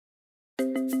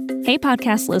Hey,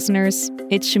 podcast listeners,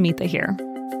 it's Shamitha here.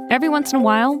 Every once in a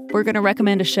while, we're going to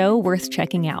recommend a show worth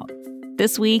checking out.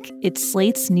 This week, it's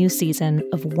Slate's new season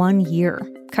of 1 Year,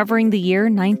 covering the year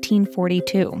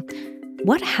 1942.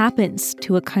 What happens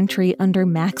to a country under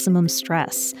maximum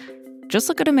stress? Just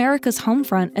look at America's home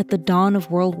front at the dawn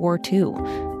of World War II.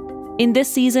 In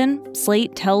this season,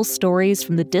 Slate tells stories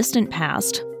from the distant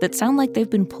past that sound like they've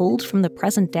been pulled from the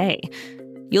present day.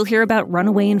 You'll hear about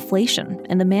runaway inflation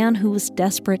and the man who was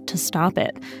desperate to stop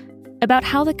it, about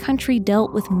how the country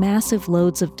dealt with massive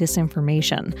loads of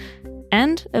disinformation,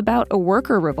 and about a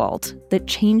worker revolt that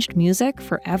changed music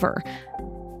forever.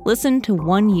 Listen to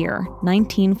 1 Year,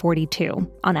 1942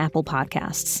 on Apple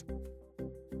Podcasts.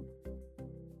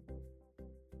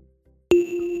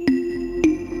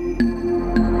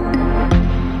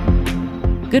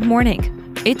 Good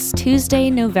morning. It's Tuesday,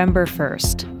 November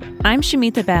 1st. I'm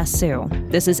Shamitha Basu.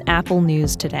 This is Apple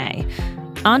News Today.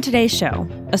 On today's show,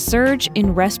 a surge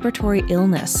in respiratory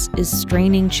illness is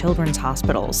straining children's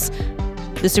hospitals,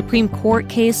 the Supreme Court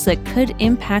case that could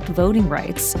impact voting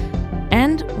rights,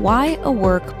 and why a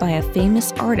work by a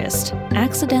famous artist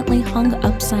accidentally hung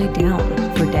upside down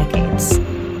for decades.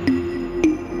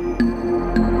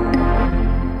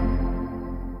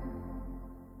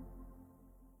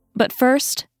 But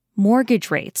first, mortgage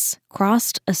rates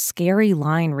crossed a scary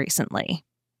line recently.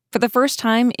 For the first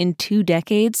time in 2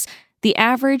 decades, the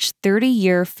average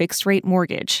 30-year fixed-rate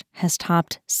mortgage has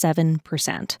topped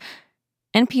 7%.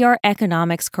 NPR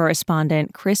economics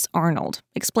correspondent Chris Arnold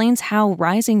explains how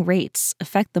rising rates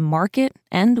affect the market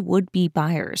and would-be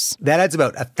buyers. That adds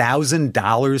about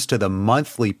 $1,000 to the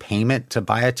monthly payment to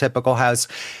buy a typical house.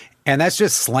 And that's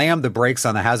just slammed the brakes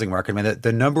on the housing market. I mean,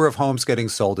 the number of homes getting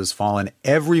sold has fallen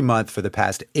every month for the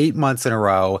past 8 months in a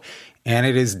row. And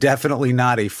it is definitely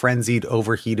not a frenzied,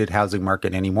 overheated housing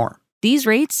market anymore. These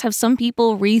rates have some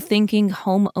people rethinking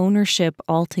home ownership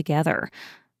altogether.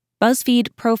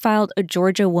 BuzzFeed profiled a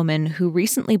Georgia woman who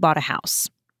recently bought a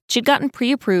house. She'd gotten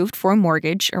pre-approved for a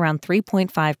mortgage around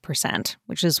 3.5%,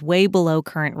 which is way below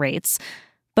current rates.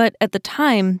 But at the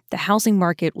time, the housing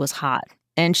market was hot,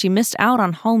 and she missed out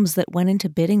on homes that went into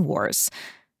bidding wars.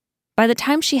 By the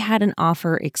time she had an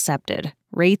offer accepted,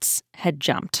 rates had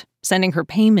jumped, sending her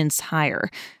payments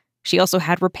higher. She also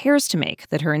had repairs to make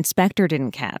that her inspector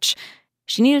didn't catch.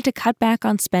 She needed to cut back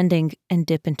on spending and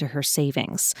dip into her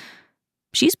savings.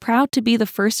 She's proud to be the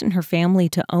first in her family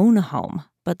to own a home,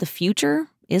 but the future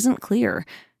isn't clear,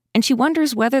 and she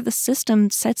wonders whether the system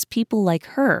sets people like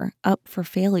her up for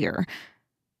failure.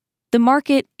 The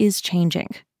market is changing,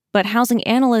 but housing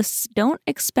analysts don't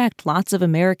expect lots of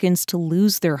Americans to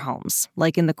lose their homes,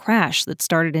 like in the crash that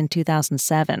started in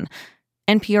 2007.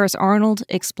 NPR's Arnold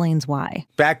explains why.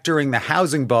 Back during the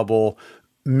housing bubble,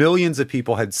 millions of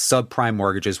people had subprime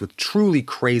mortgages with truly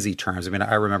crazy terms. I mean,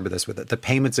 I remember this with it. The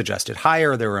payments adjusted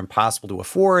higher, they were impossible to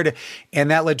afford,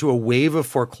 and that led to a wave of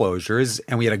foreclosures,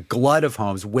 and we had a glut of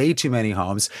homes, way too many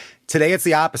homes. Today, it's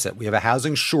the opposite. We have a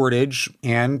housing shortage,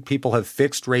 and people have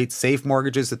fixed rate, safe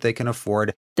mortgages that they can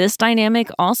afford. This dynamic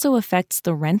also affects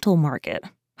the rental market.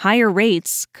 Higher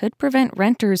rates could prevent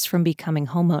renters from becoming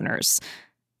homeowners.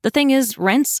 The thing is,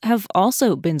 rents have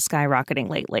also been skyrocketing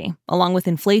lately, along with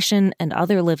inflation and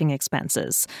other living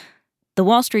expenses. The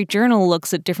Wall Street Journal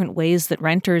looks at different ways that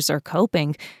renters are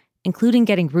coping, including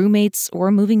getting roommates or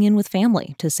moving in with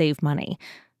family to save money.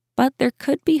 But there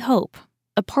could be hope.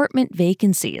 Apartment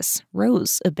vacancies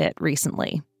rose a bit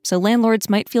recently, so landlords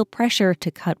might feel pressure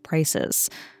to cut prices.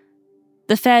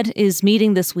 The Fed is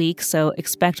meeting this week, so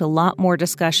expect a lot more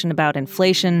discussion about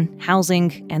inflation,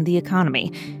 housing, and the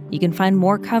economy. You can find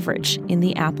more coverage in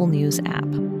the Apple News app.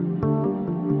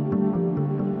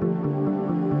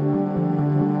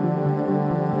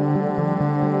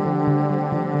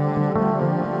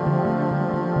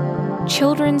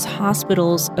 Children's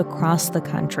hospitals across the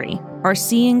country are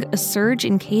seeing a surge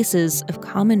in cases of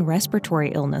common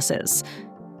respiratory illnesses.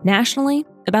 Nationally,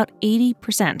 about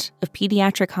 80% of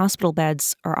pediatric hospital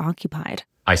beds are occupied.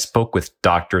 I spoke with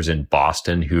doctors in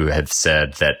Boston who have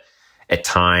said that at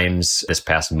times this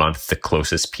past month, the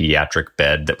closest pediatric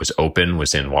bed that was open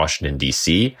was in Washington,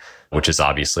 D.C., which is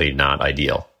obviously not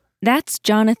ideal. That's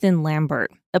Jonathan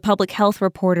Lambert, a public health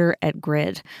reporter at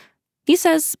Grid. He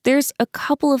says there's a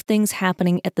couple of things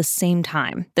happening at the same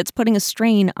time that's putting a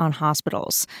strain on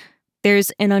hospitals.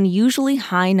 There's an unusually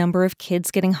high number of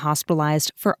kids getting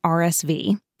hospitalized for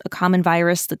RSV, a common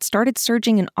virus that started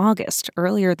surging in August,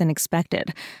 earlier than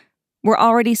expected. We're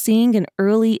already seeing an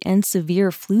early and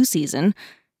severe flu season.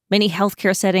 Many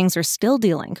healthcare settings are still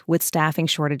dealing with staffing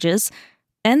shortages.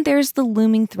 And there's the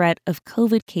looming threat of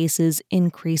COVID cases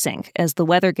increasing as the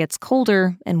weather gets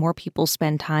colder and more people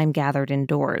spend time gathered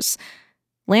indoors.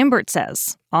 Lambert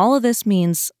says all of this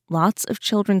means lots of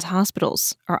children's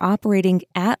hospitals are operating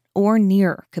at or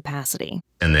near capacity.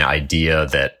 And the idea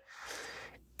that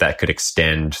that could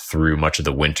extend through much of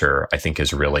the winter, I think,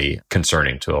 is really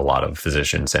concerning to a lot of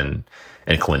physicians and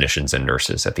clinicians and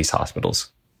nurses at these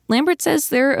hospitals. Lambert says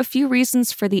there are a few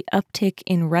reasons for the uptick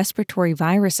in respiratory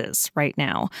viruses right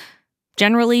now.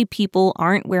 Generally, people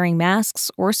aren't wearing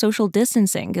masks or social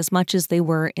distancing as much as they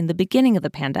were in the beginning of the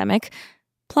pandemic.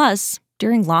 Plus,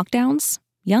 during lockdowns,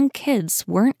 young kids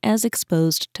weren't as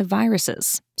exposed to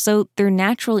viruses, so their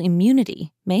natural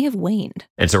immunity may have waned.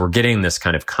 And so we're getting this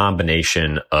kind of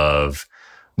combination of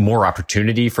more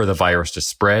opportunity for the virus to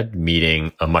spread,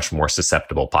 meeting a much more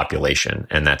susceptible population.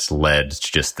 And that's led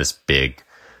to just this big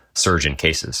surge in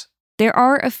cases. There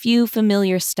are a few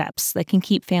familiar steps that can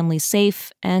keep families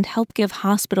safe and help give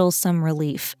hospitals some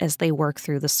relief as they work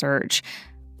through the surge.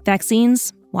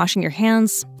 Vaccines, washing your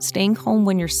hands, staying home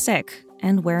when you're sick,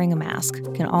 and wearing a mask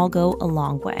can all go a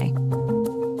long way.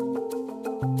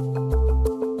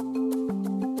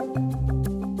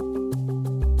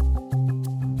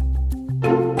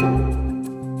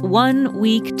 One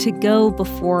week to go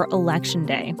before Election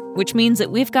Day, which means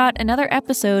that we've got another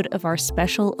episode of our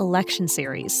special election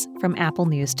series from Apple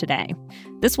News Today.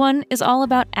 This one is all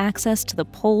about access to the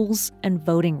polls and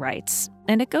voting rights,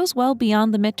 and it goes well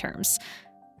beyond the midterms.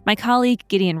 My colleague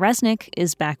Gideon Resnick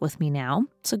is back with me now.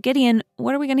 So Gideon,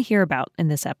 what are we going to hear about in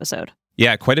this episode?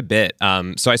 Yeah, quite a bit.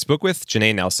 So I spoke with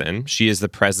Janae Nelson. She is the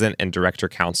president and director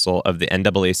counsel of the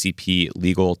NAACP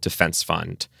Legal Defense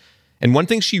Fund. And one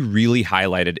thing she really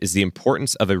highlighted is the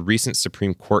importance of a recent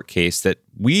Supreme Court case that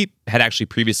we had actually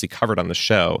previously covered on the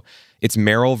show. It's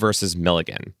Merrill versus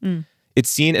Milligan. It's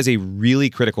seen as a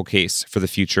really critical case for the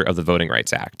future of the Voting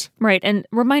Rights Act. Right. And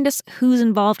remind us who's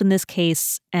involved in this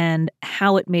case and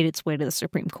how it made its way to the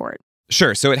Supreme Court.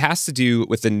 Sure. So it has to do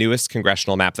with the newest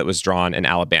congressional map that was drawn in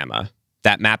Alabama.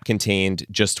 That map contained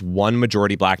just one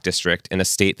majority black district in a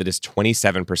state that is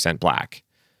 27% black.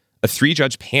 A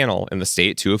 3-judge panel in the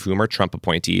state, 2 of whom are Trump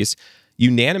appointees,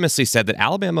 unanimously said that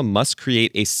Alabama must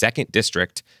create a second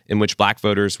district in which black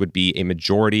voters would be a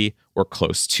majority or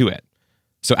close to it.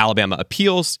 So Alabama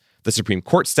appeals, the Supreme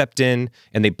Court stepped in,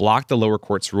 and they blocked the lower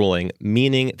court's ruling,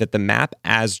 meaning that the map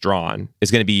as drawn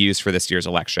is going to be used for this year's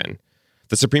election.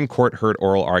 The Supreme Court heard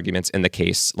oral arguments in the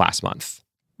case last month.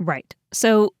 Right.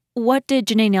 So what did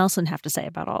Janae Nelson have to say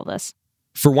about all this?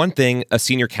 For one thing, a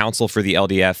senior counsel for the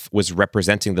LDF was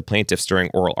representing the plaintiffs during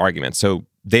oral arguments. So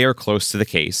they are close to the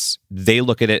case. They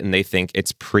look at it and they think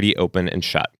it's pretty open and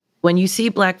shut. When you see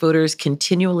black voters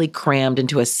continually crammed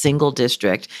into a single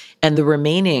district and the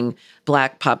remaining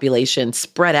black population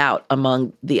spread out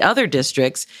among the other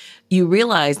districts, you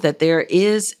realize that there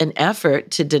is an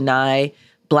effort to deny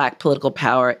black political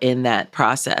power in that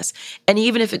process. And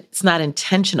even if it's not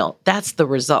intentional, that's the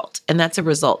result. And that's a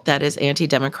result that is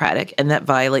anti-democratic and that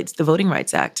violates the Voting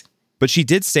Rights Act. But she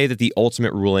did say that the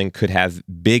ultimate ruling could have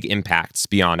big impacts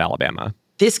beyond Alabama.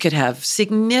 This could have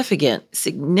significant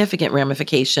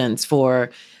ramifications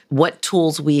for what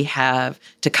tools we have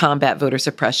to combat voter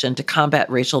suppression, to combat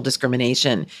racial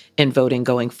discrimination in voting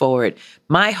going forward.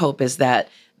 My hope is that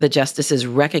the justices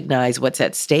recognize what's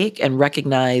at stake and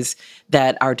recognize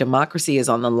that our democracy is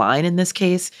on the line in this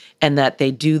case and that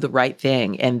they do the right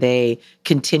thing and they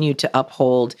continue to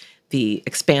uphold the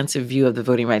expansive view of the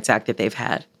Voting Rights Act that they've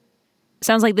had.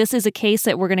 Sounds like this is a case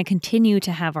that we're going to continue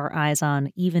to have our eyes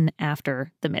on even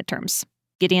after the midterms.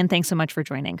 Gideon, thanks so much for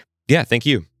joining. Yeah, thank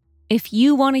you. If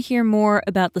you want to hear more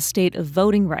about the state of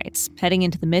voting rights heading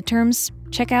into the midterms,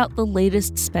 check out the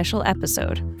latest special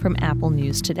episode from Apple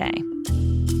News Today.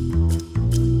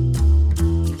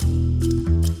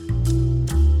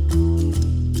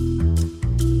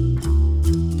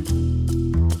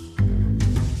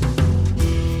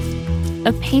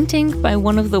 A painting by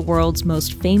one of the world's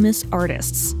most famous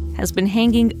artists has been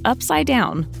hanging upside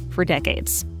down for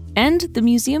decades. And the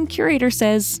museum curator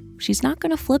says she's not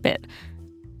going to flip it.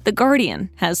 The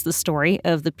Guardian has the story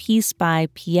of the piece by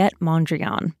Piet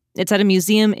Mondrian. It's at a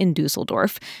museum in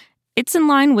Dusseldorf. It's in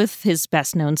line with his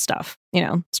best-known stuff.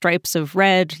 Stripes of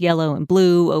red, yellow, and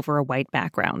blue over a white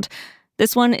background.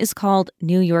 This one is called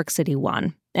New York City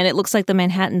 1, and it looks like the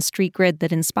Manhattan street grid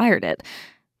that inspired it.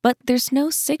 But there's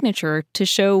no signature to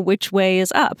show which way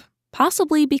is up,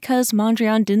 possibly because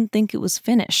Mondrian didn't think it was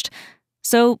finished.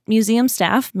 So museum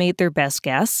staff made their best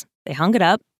guess, they hung it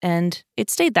up, and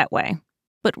it stayed that way.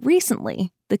 But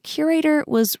recently, the curator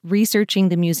was researching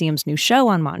the museum's new show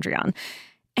on Mondrian,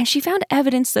 and she found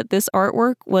evidence that this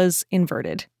artwork was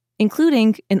inverted.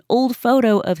 including an old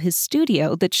photo of his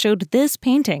studio that showed this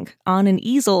painting on an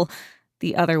easel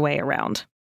the other way around.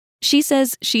 She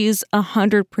says she's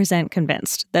 100%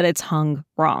 convinced that it's hung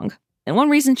wrong. And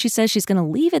one reason she says she's going to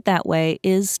leave it that way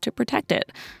is to protect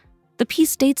it. The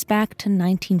piece dates back to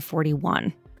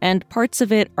 1941, and parts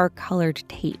of it are colored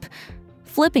tape.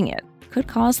 Flipping it could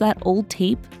cause that old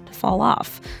tape to fall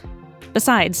off.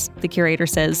 Besides, the curator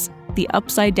says, the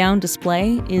upside-down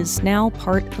display is now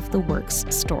part of the work's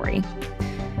story.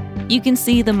 You can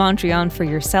see the Mondrian for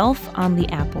yourself on the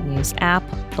Apple News app,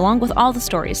 along with all the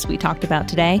stories we talked about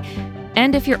today.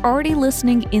 And if you're already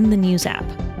listening in the News app,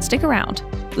 stick around.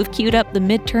 We've queued up the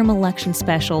midterm election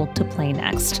special to play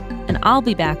next, and I'll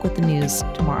be back with the news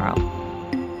tomorrow.